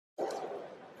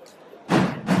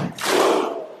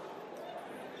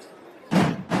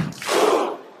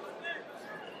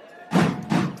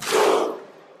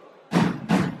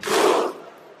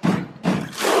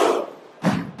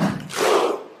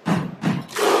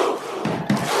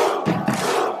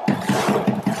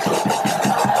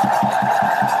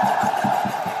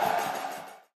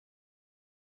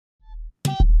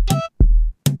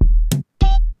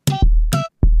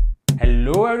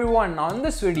everyone, now in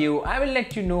this video I will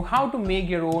let you know how to make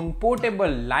your own portable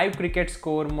live cricket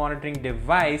score monitoring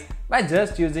device by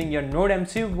just using your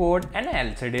NodeMCU board and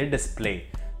an LCD display.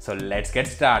 So let's get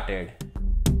started.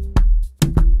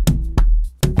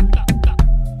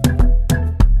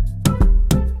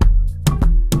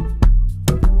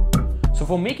 So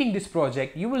for making this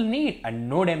project you will need a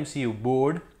NodeMCU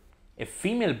board, a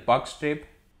female buck strip,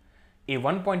 a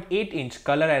 1.8-inch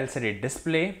color LCD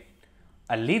display,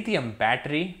 a lithium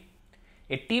battery,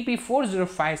 a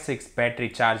TP4056 battery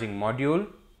charging module,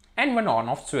 and one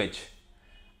on-off switch.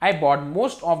 I bought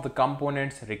most of the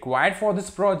components required for this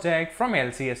project from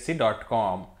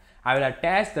LCSC.com. I will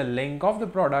attach the link of the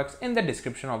products in the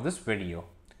description of this video.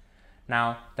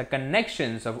 Now, the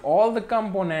connections of all the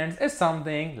components is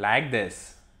something like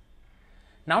this.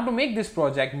 Now to make this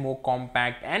project more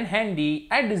compact and handy,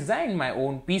 I designed my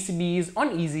own PCBs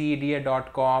on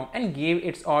easyidiot.com and gave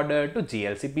its order to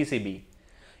GLC PCB.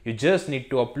 You just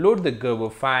need to upload the Gerber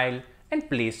file and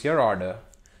place your order.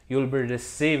 You will be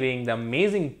receiving the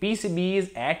amazing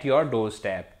PCBs at your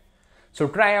doorstep. So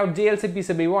try out GLC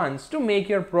PCB once to make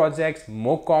your projects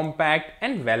more compact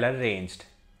and well arranged.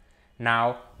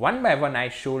 Now, one by one I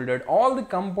soldered all the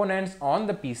components on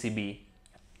the PCB.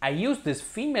 I use this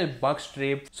female buck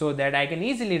strip so that I can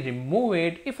easily remove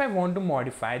it if I want to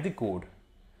modify the code.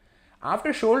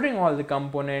 After soldering all the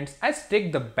components, I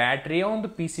stick the battery on the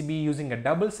PCB using a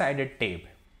double-sided tape.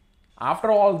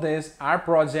 After all this, our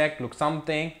project looks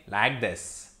something like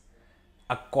this.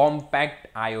 A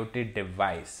compact IoT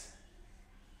device.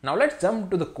 Now let's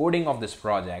jump to the coding of this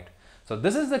project. So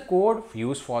this is the code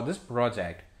used for this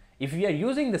project. If you are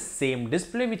using the same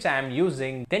display which I am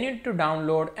using, then you need to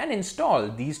download and install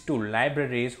these two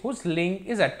libraries whose link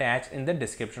is attached in the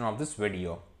description of this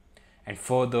video. And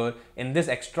further, in this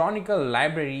XTronical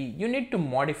library, you need to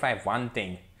modify one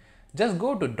thing. Just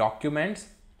go to Documents,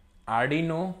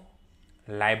 Arduino,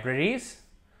 Libraries,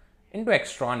 into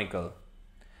XTronical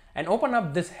and open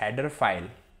up this header file.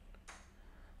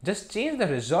 Just change the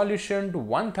resolution to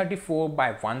 134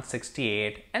 by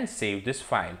 168 and save this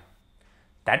file.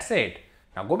 That's it.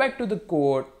 Now go back to the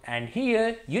code and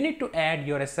here you need to add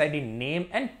your SID name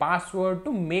and password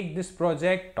to make this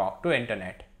project talk to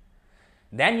internet.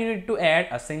 Then you need to add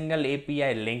a single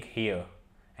API link here.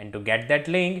 And to get that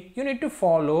link, you need to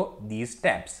follow these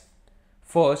steps.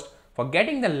 First, for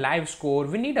getting the live score,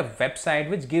 we need a website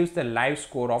which gives the live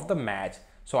score of the match.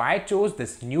 So I chose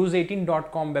this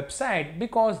news18.com website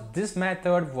because this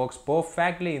method works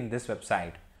perfectly in this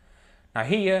website. Now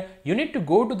here, you need to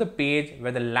go to the page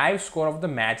where the live score of the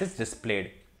match is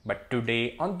displayed. But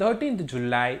today, on 13th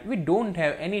July, we don't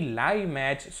have any live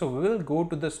match, so we will go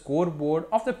to the scoreboard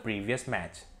of the previous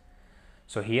match.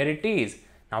 So here it is.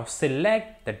 Now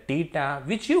select the data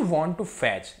which you want to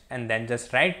fetch and then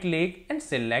just right click and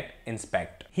select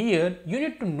Inspect. Here, you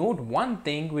need to note one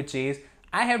thing, which is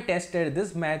I have tested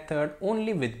this method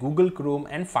only with Google Chrome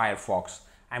and Firefox.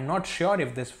 I'm not sure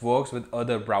if this works with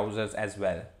other browsers as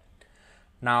well.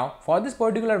 Now for this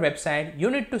particular website,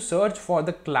 you need to search for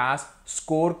the class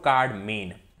scorecard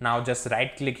main. Now just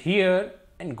right click here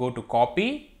and go to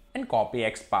copy and copy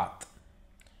XPath.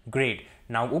 Great.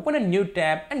 Now open a new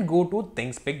tab and go to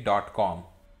thingspic.com.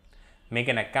 Make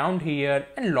an account here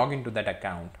and log into that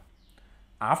account.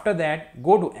 After that,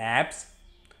 go to apps,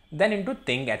 then into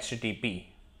Thing HTTP.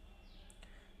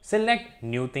 Select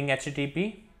new Thing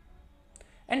HTTP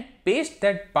and paste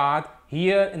that path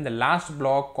here in the last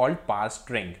block called parse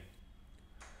string.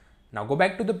 Now go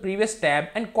back to the previous tab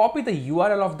and copy the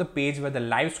URL of the page where the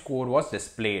live score was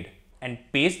displayed and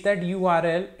paste that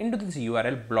URL into this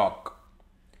URL block.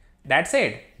 That's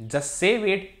it. Just save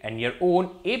it and your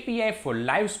own API for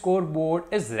live scoreboard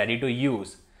is ready to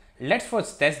use. Let's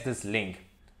first test this link.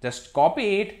 Just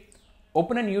copy it,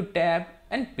 open a new tab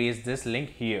and paste this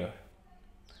link here.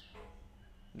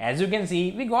 As you can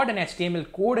see, we got an HTML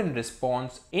code in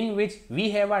response in which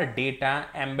we have our data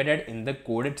embedded in the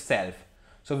code itself.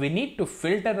 So we need to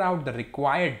filter out the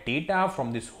required data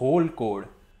from this whole code.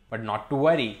 But not to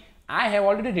worry, I have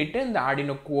already written the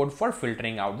Arduino code for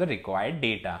filtering out the required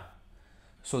data.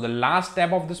 So the last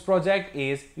step of this project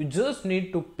is you just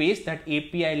need to paste that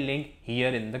API link here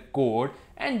in the code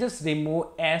and just remove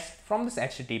S from this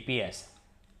HTTPS.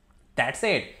 That's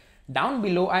it. Down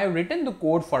below, I have written the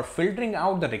code for filtering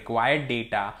out the required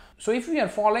data. So if you are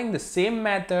following the same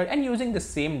method and using the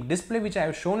same display which I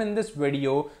have shown in this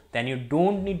video, then you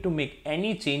don't need to make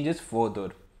any changes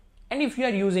further. And if you are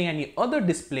using any other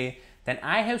display, then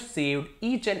I have saved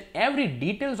each and every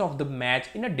details of the match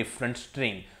in a different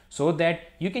string so that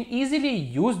you can easily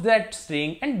use that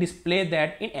string and display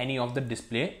that in any of the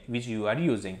display which you are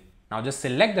using. Now just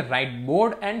select the right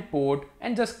board and port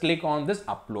and just click on this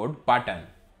upload button.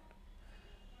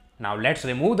 Now let's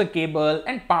remove the cable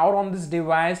and power on this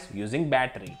device using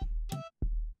battery.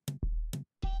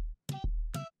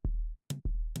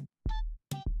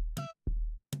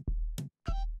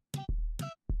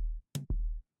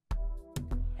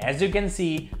 As you can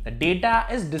see, the data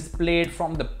is displayed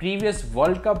from the previous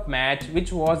World Cup match,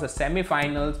 which was the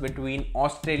semi-finals between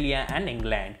Australia and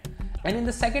England. And in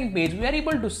the second page, we are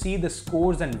able to see the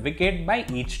scores and wicket by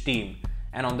each team.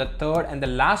 And on the third and the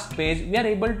last page, we are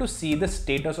able to see the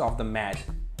status of the match.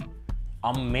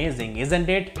 Amazing, isn't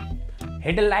it?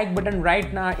 Hit a like button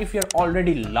right now if you're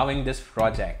already loving this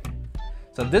project.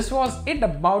 So this was it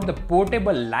about the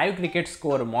portable live cricket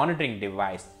score monitoring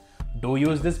device. Do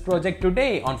use this project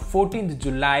today on 14th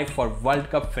July for World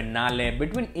Cup finale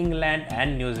between England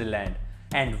and New Zealand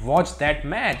and watch that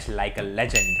match like a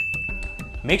legend.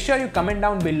 Make sure you comment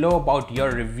down below about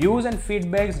your reviews and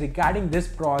feedbacks regarding this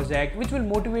project, which will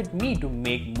motivate me to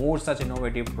make more such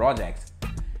innovative projects.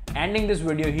 Ending this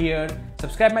video here,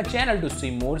 subscribe my channel to see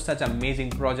more such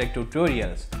amazing project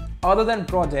tutorials. Other than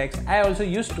projects, I also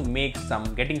used to make some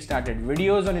getting started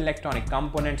videos on electronic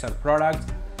components or products,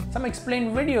 some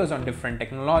explained videos on different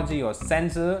technology or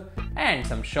sensor, and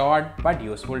some short but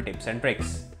useful tips and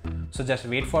tricks. So just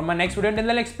wait for my next video and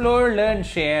then explore, learn,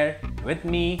 share with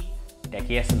me,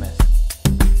 techiesms.